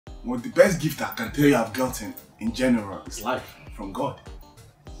Well, the best gift I can tell you I've gotten in general is life from God.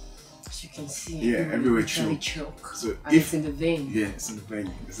 As you can see, everywhere choke. So and it's in the vein. Yeah, it's in the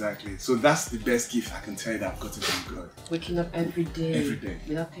vein, exactly. So that's the best gift I can tell you that I've gotten from God. Waking up every day. Every day.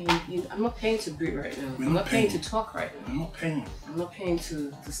 Without paying. I'm not paying to breathe right now. I'm not paying to talk right now. I'm not paying. I'm not paying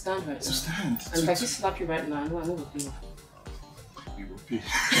to stand right now. To stand. And if I just slap you right now, I know we'll pay. We will pay.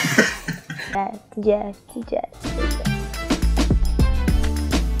 Yes.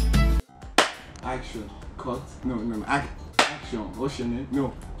 Action. Cut. No. Action. What's your name?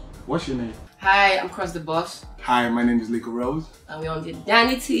 No. What's your name? Hi, I'm Cross the Boss. Hi, my name is Liquorose. And we're on the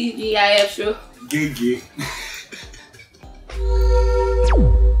NdaniTGIFShow. Gay.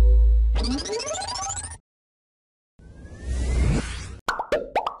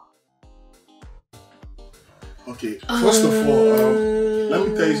 Okay, first of all, let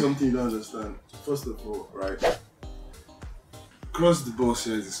me tell you something you don't understand. First of all, right? Cross the Boss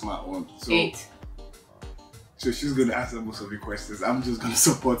here is a smart one. So, 8. So she's going to answer most of your questions. I'm just going to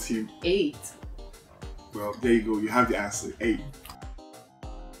support him. 8. Well, there you go. You have the answer. 8.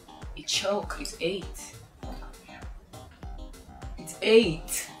 A choke is 8. It's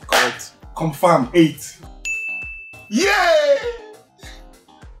 8. Correct. Confirm. 8. Yay!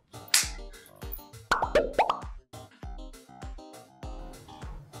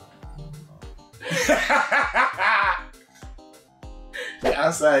 The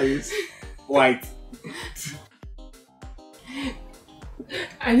answer is white.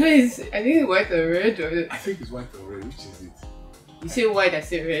 I think it's white or red or... I think it's white or red. Which is it? You say white, I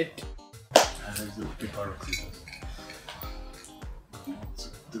say red. I have the paper rock scissors. 1, 2,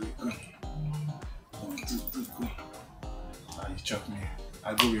 3, go. 1, 2, 3, go. Ah, you chopped me.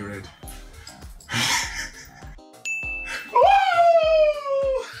 I'll go with red.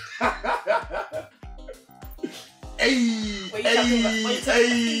 Hey!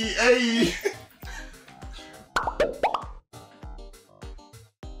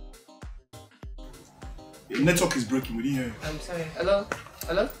 Your network is breaking, we didn't hear you. I'm sorry. Hello?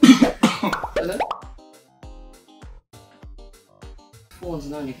 Hello? Phone's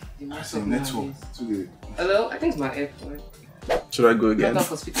not the I said network. Hello? I think it's my AirPod. Should I go again? Put that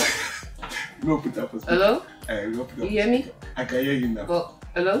for speaker. No, put that for speaker. Hello? You hear me? I can hear you now. Well,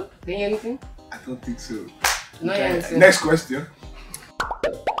 hello? Can you hear anything? I don't think so. No, okay. Next question.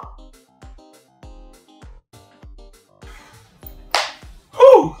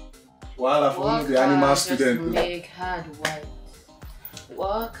 Voila for one of the animal students. Just to make hard white.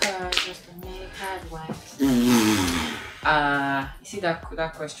 Work hard just to make hard white. You see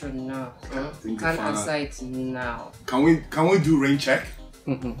that question now? Can't answer it now. Can we do rain check?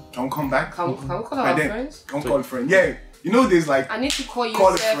 Can we come back? Can we call our friends? Can we call a friend? Yeah. You know there's like I need to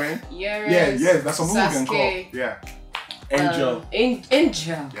call a friend. Yeah, that's some people we can call. Yeah. Angel.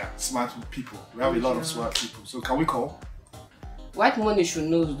 Angel. Yeah, smart people. We have a lot of smart people. So can we call? White money should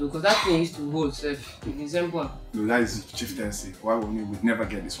know though, because that thing used to hold self in December. No, that is chieftaincy. Why would we never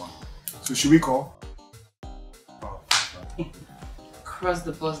get this one? So should we call? Cross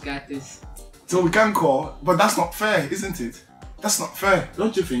the Boss got this. So we can call, but that's not fair, isn't it? That's not fair.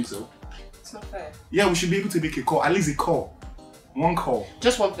 Don't you think so? It's not fair. Yeah, we should be able to make a call. At least a call. One call.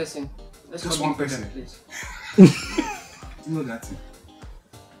 Just one person. Just one person. Please. You know that thing?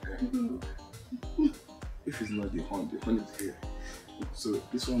 Okay. If it's not the horn is here. So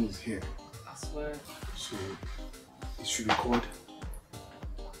this one is here. I swear. So it should be called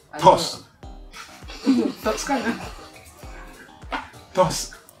Tusk. Tusk.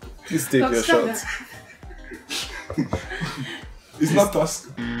 Tusk. Please take your shot. It's not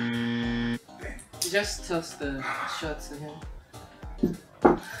Tusk. Just toss the shot to him.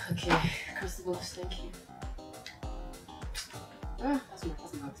 Okay, Cross the Boss, thank you.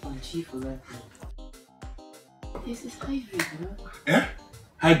 That's my G for that. This is ivory, bro. Eh?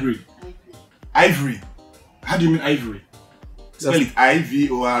 Hybrid. Ivory. How do you mean ivory? Spell it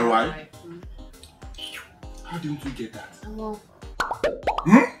I-V-O-R-Y. How didn't you get that? So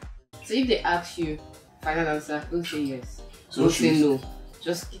if they ask you final answer, don't say yes. So don't say no.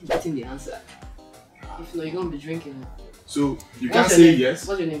 Just keep getting the answer. If not, you're gonna be drinking. So you can't say yes.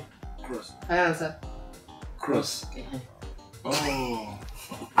 What's your name? Cross. Final answer. Cross. Okay. Oh.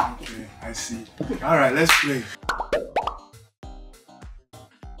 Okay, I see. Alright, let's play.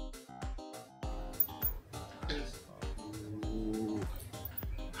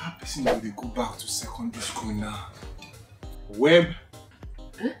 How person will they go back to secondary school now? Web?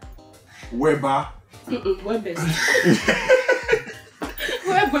 Huh? Weber? Web-based.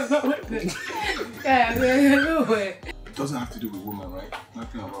 Web-based. Yeah, no way. It doesn't have to do with women, right?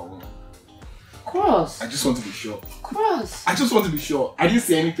 Nothing about women. Cross. I just want to be sure. Cross. I just want to be sure. I didn't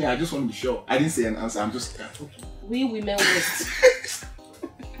say anything. I just want to be sure. I didn't say an answer. I'm just okay. We women West.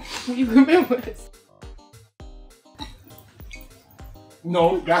 We women West.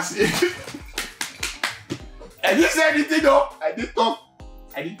 No, that's it. I didn't say anything though. I didn't talk.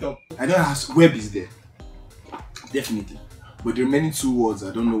 I don't ask. Web is there. Definitely. But the remaining 2 words,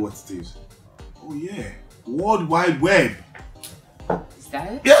 I don't know what it is. Oh yeah. World Wide Web. Is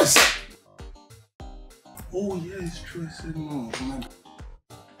that it? Yes. Oh yeah, it's true. I said no.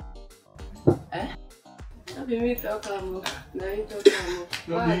 Eh? Don't be me talk amo. Na you talk amo.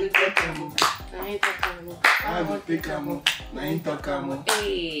 Why you talk amo? Na you talk amo. I will take amo. Na you talk amo.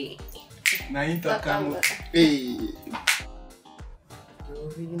 Hey. Na you talk amo. Hey.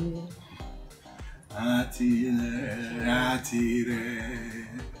 Atire.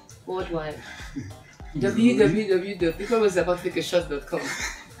 Worldwide. www.liquoroseaboutliquorshot.com.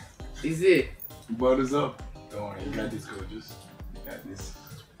 Is it? Bottles up. Don't worry, you got this, gorgeous. You got this.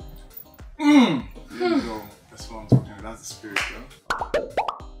 There you go. That's what I'm talking about. That's the spirit, bro.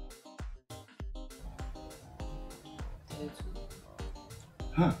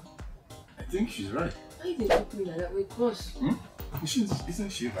 Huh. I think she's right. Why you didn't put me like that? We cross.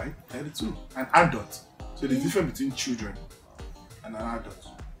 Isn't she right? 32. An adult. So the difference between children and an adult.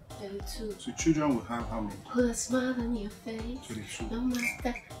 32. So children will have how many? Put a smile on your face. 32. No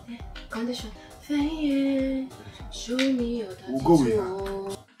matter the condition. Fame. Show me your 32. We'll go with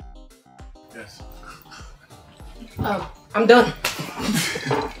her. Yes. Oh, I'm done.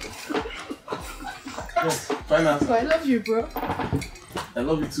 Yes. Fine answer. I love you, bro. I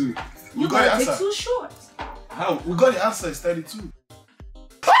love you too. You got the answer. It's too short. How? We got the answer. It's 32.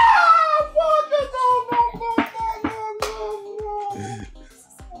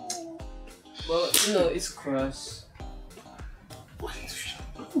 Well, no, it's cross. Why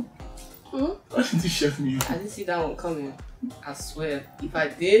didn't you shut me up? I didn't see that one coming. I swear. If I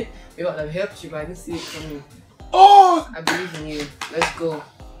did, maybe I would have helped you, but I didn't see it coming. Oh! I believe in you. Let's go.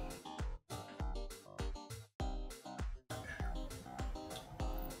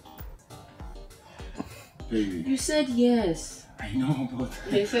 Baby. You said yes. I know, but...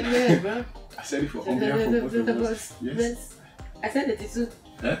 You said yes, bro. I said it for on behalf of both of us. Yes. I said 32.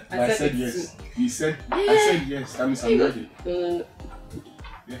 Eh? I said yes. You said... Yeah. I said yes. That means I'm ready. No.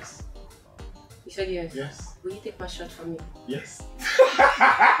 Yes. You said yes? Yes. Will you take my shot from me? Yes.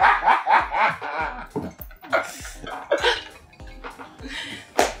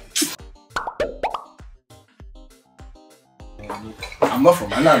 I'm not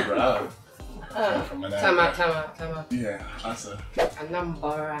from Anambra, bro. I'm from Anambra. Tama. Yeah, answer.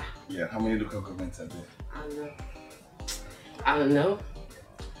 Anambra. Yeah, how many local governments are there? I don't know.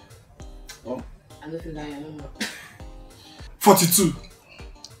 Oh. I don't feel like I don't know. 42.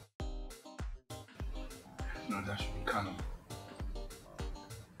 No, that should be canon.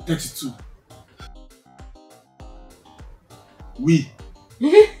 32. We.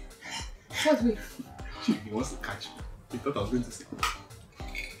 What we? He wants to catch me. He thought I was going to say.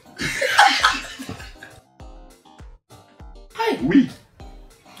 Hi. We.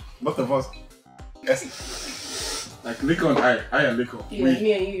 Both of us. Yes. Like Liquor and I and Liquor. Yeah,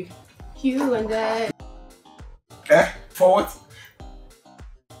 me and you. You and I. Eh? For what?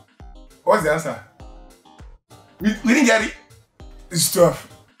 What's the answer? We didn't get it. It's 12.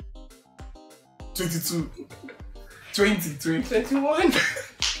 22. 20. 21.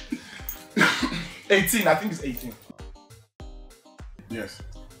 18. I think it's 18. Yes.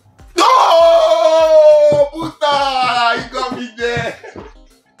 No! Puta! You got me there.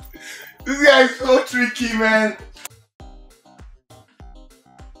 This guy is so tricky, man.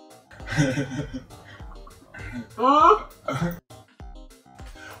 Huh?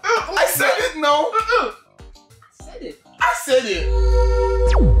 I said it now. Said it. I said it.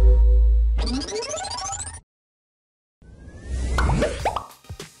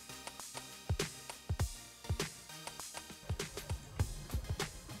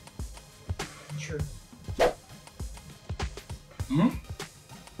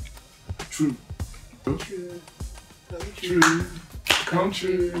 True. True. Come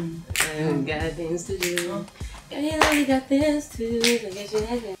true. And got things to do. Yeah, you know you got things to do. I guess you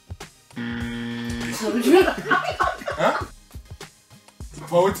had it. Come true. Huh?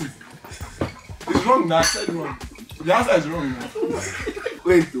 But wait. It's wrong now. I said wrong. The answer is wrong now.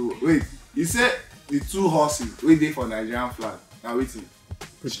 Wait. You said the 2 horses wait there for Nigerian flag. Now waiting.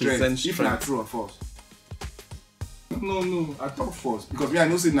 Strength. If not true or false. No. I talk false. Because me I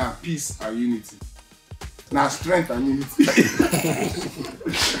know say now peace and unity. Now strength and unity.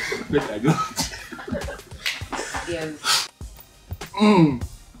 Wait, I don't. Yes.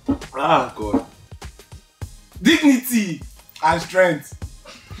 Ah God. Dignity and strength.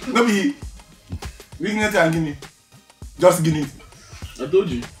 No be dignity and guinea. Just guinea. I told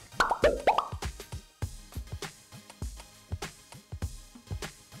you.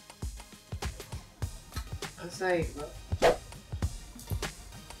 I'm sorry, bro.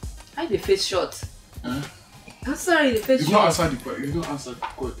 How the face short? Huh? I'm sorry, the face You short. don't answer the question. You don't answer the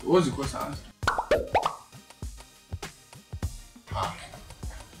question. What's the question?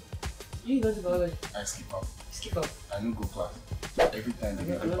 You go to biology. I skip up. Skip up. I don't go class. Every time they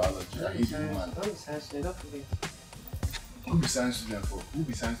give biology, I hate the woman. Don't be science student, don't forget. Who be science student for? Who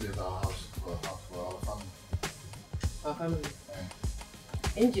be science student for our house? For our family? Our family.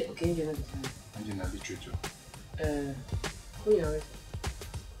 Yeah. Angel, okay, Angel not the science. Engineer literature. Kunya already.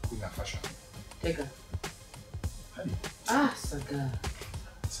 Kunya fashion. Tega. Hey. Ah, Saga.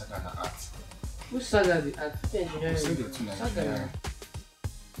 Saga na art. Who's Saga be at engineering? Saga too na engineering.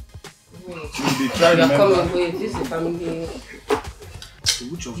 They try to remember. coming with this is family. So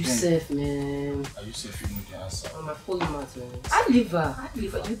which of You them safe, man. are you safe? You know the answer. I'm a polymath, man. I liver.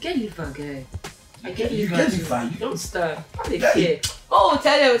 You get liver, guy. I get You liver. get too. liver? You Don't start. How they Yeah. fear? Oh,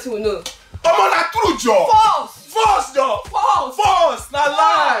 tell them what you know. I'm on a true job. False. False job. False. False. Na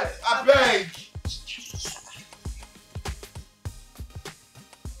lie. I beg.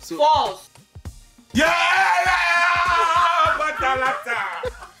 False. Yeah. Batalata.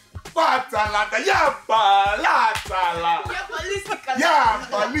 Batalata. Yeah, balatala. Yeah, ballistica. Yeah,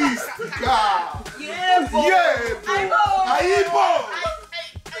 ballistica. Yeah, boy. Yeah, Aibo. Aibo.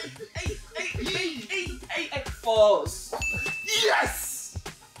 False. Yes.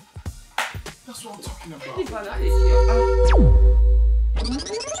 That's what I'm talking about.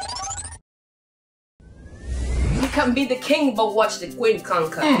 You can be the king, but watch the queen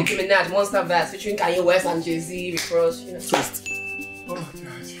conquer. Nicki Minaj, Monster Vibes featuring Kanye West and Jay-Z, Liquorose, you know. Twist. Oh God.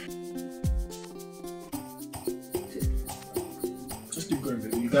 Just keep going,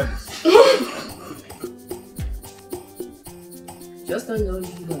 baby. You got this. Just an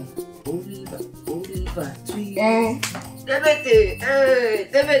Oliver, tweet. Debete,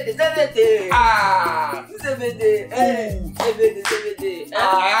 debete. Ah. Debete, debete.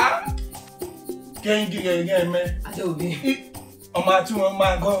 Ah. Can you get again, man? Adobe. On my two, on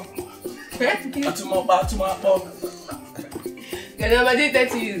my go. Back to my phone. Can I did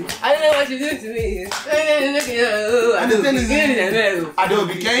that to you? I don't know what you do to me.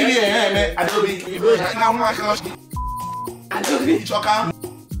 Adobe, can you get again, man? Adobe. Adobe. Choka.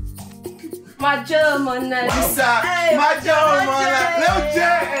 My German, What's up? My German. Little J.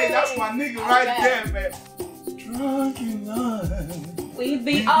 Hey, that's my nigga right there, man. Drunk in love. We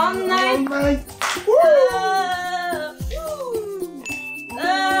be all night.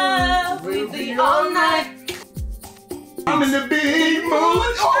 We be all night. I'm in the big mood.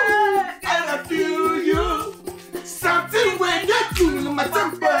 Oh, and I feel you. Something when you cool my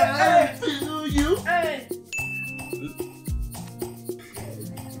temper. I feel you.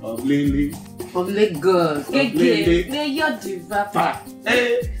 Of Lily. Of Lagos. Lele. May your rapper.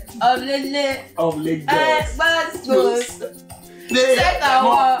 Hey. Of Lele. Of Lagos. What's good? Hey. Take a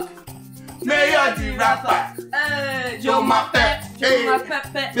walk. May you the rapper. Joe Mape.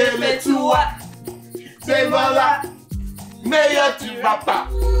 Bele Tua. Say voila. May you the rapper.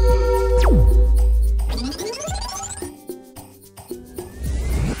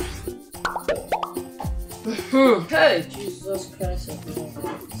 Hey, Jesus Christ of Lord.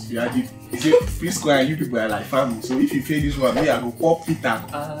 Yeah, is it Free Square and you people are like family. So if you fail this one, me I go call Peter.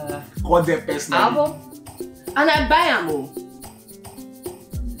 Call them personally. Album? And I buy them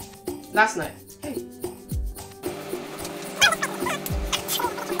last night. Hey.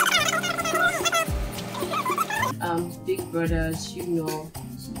 Big brothers, you know,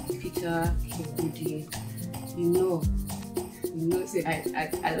 Peter, Kibudi, you know, say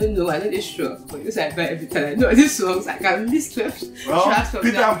I don't know, I know this sure, but you say I buy every time. I know these songs, I can list 12 tracks from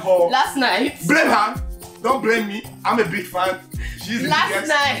Peter them. and Paul. Last night. Blame her. Don't blame me. I'm a big fan. She's the biggest.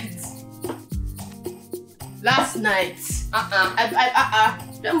 Last night.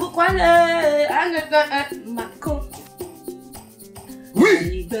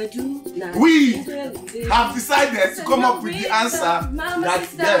 We have decided to come up with the answer that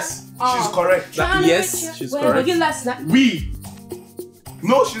yes, she's correct. Yes, she's correct. We.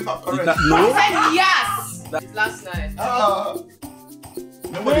 No, she's not correct. No. I said yes. Last night.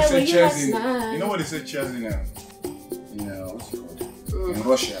 You know what they say cheers in? You know what they say cheers in? What's it called? In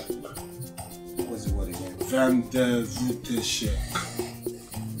Russia. What's the word again? Van der Voeteshek.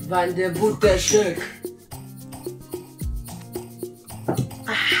 Van der Voeteshek.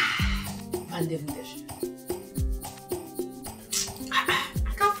 Van der Voeteshek.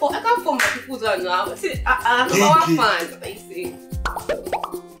 I can't fall. I can't form my people's on now. See, I'm our fan. What are you saying?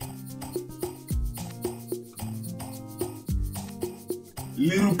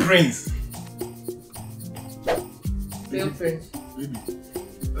 Little Prince. Little Prince. Baby.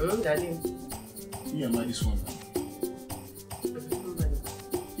 Ndani. You and this one.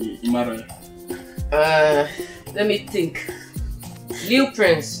 Imara. Let me think. Little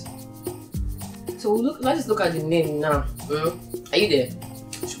Prince. So let's just look at the name now. Are you there?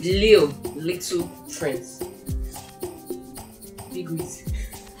 Little Prince. Big Wiz.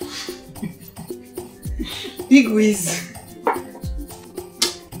 Big Wiz.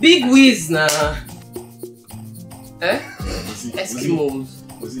 Big Wiz nah. Eskimos.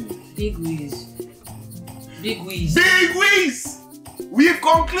 Big Wiz. Big Wiz. Big Wiz! We've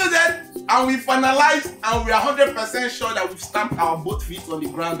concluded and we've finalized and we are 100% sure that we've stamped our both feet on the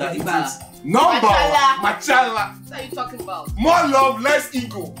ground that it is number Machala. What are you talking about? More love, less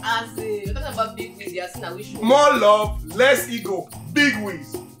ego. As in, you're talking about Big Wiz, you're saying I wish you. More love, less ego. Big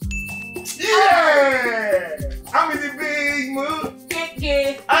Wiz. Yeah! I'm in the big mood.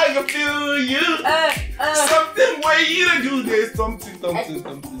 I can feel you. Something where you do this. Something.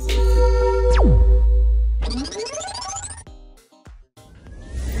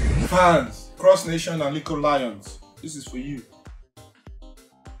 Fans, Cross Nation and Liquor Lions, this is for you.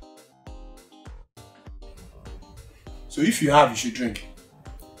 So if you have, you should drink.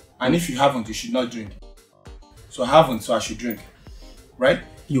 And if you haven't, you should not drink. So I haven't, so I should drink. Right?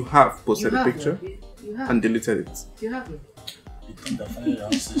 You have posted a picture and deleted it. You haven't. You think that fire your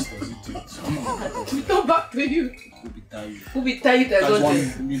ancestors did it? We come back to you. Who be tired? That's That's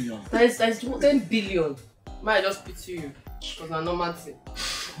 1 million. That's 10 billion. Might just pity you. Because I'm normal thing.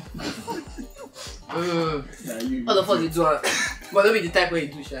 All of us you do it. But don't be the type where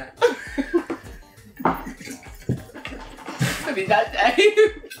you do shit. Don't be that type.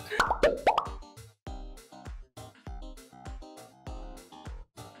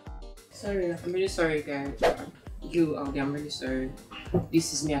 Sorry, I'm really sorry, guys. I'm really sorry.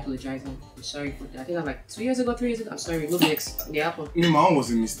 This is me apologizing. I'm sorry for that. I think that was like 2 years ago, 3 years ago. I'm sorry, no vex. The apple. My own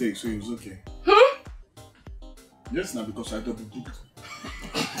was a mistake, so it was okay. Yes, now because I double booked.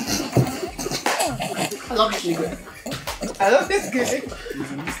 I love this nigga. I love this guy. It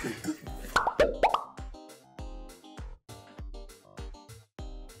was a mistake.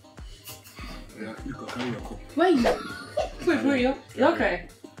 Yeah, you can carry your cup. Why you? Wait, you don't cry.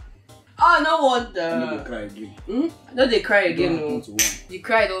 Oh, no wonder. I'm not gonna cry again. No, they cry again. Don't No. happen to one. You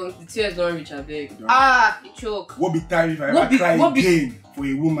cry, the tears don't reach a big. Don't. You choke. What be tired if I ever cry again for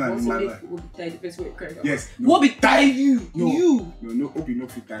a woman in my life? What be tired? The best way to cry. Yes. What be tired? You. No, hope you no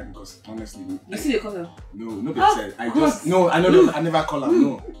feel time because honestly. You see the color? No, be said. I just I never call her.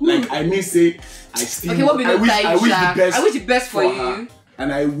 No, like I may say I still. Okay, what be I wish the best. I wish the best for you. Her,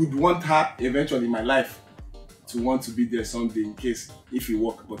 and I would want her eventually in my life to want to be there someday in case if you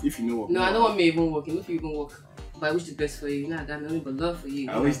work. But if you know work, no, I don't want me even working. If you even work. But I wish the best for you. Nah, I got nothing but love for you.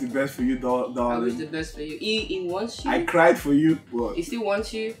 I wish the best for you, darling. I wish the best for you. He wants you. I cried for you, but he still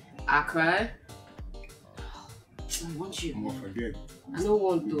wants you. I cry. I want you. I'm not forget. I don't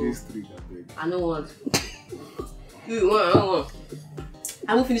want to. These three that big. I don't want. I don't want.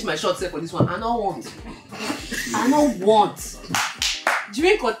 I will finish my short set for this one. I don't want. I don't want.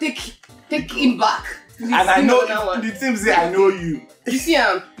 Drink or take him back. And I know the team say I know you. You see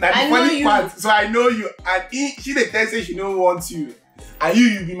him? I know you. Part, so I know you. And she the tell say she don't want you. And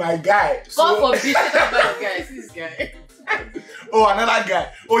you be my guy. God forbid, talk about your guy. See this guy. Oh, another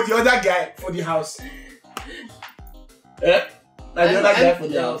guy. Oh, the other guy for the house. Like the other guy for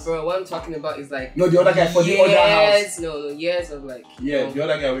the house. Bro, what I'm talking about is like no, the other guy for the other house. No, years of like. Yeah, the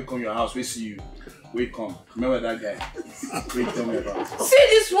other guy will come to your house. We see you. We come. Remember that guy? We tell me about. See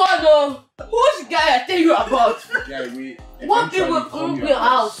this one though. Which guy I tell you about? Yeah, we. What people come to your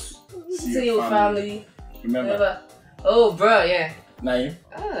house? See your family. Remember? Oh, bro, yeah. Naim?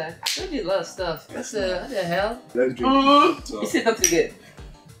 I told you a lot of stuff. What the hell? Let's drink. You sit up together.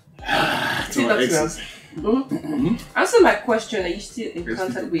 To our exes. Answer my question. Are you still in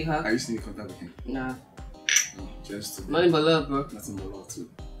contact with her? Are you still in contact with him? Nah. Just nothing but love, bro. Nothing but love too.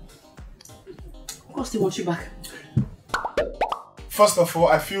 Of course they want you back. First of all,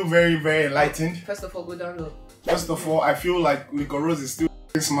 I feel very, very enlightened. First of all, go down low. First of all, I feel like Liquorose is still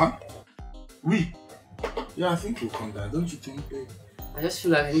smart. We? Yeah, I think he'll come down. Don't you think, babe? I just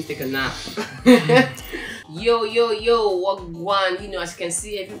feel like I need to take a nap. Yo, what one? You know, as you can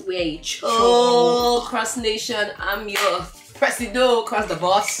see everywhere, you choke. Cross Nation, I'm your presido, cross the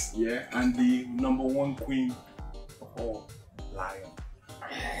boss. Yeah, and the #1 queen of all, Lion.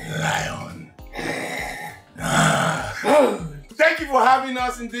 Thank you for having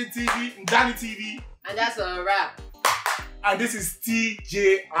us in NdaniTV, NdaniTV. And that's a wrap. And this is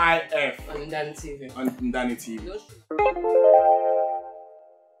TGIF On NdaniTV. on NdaniTV. No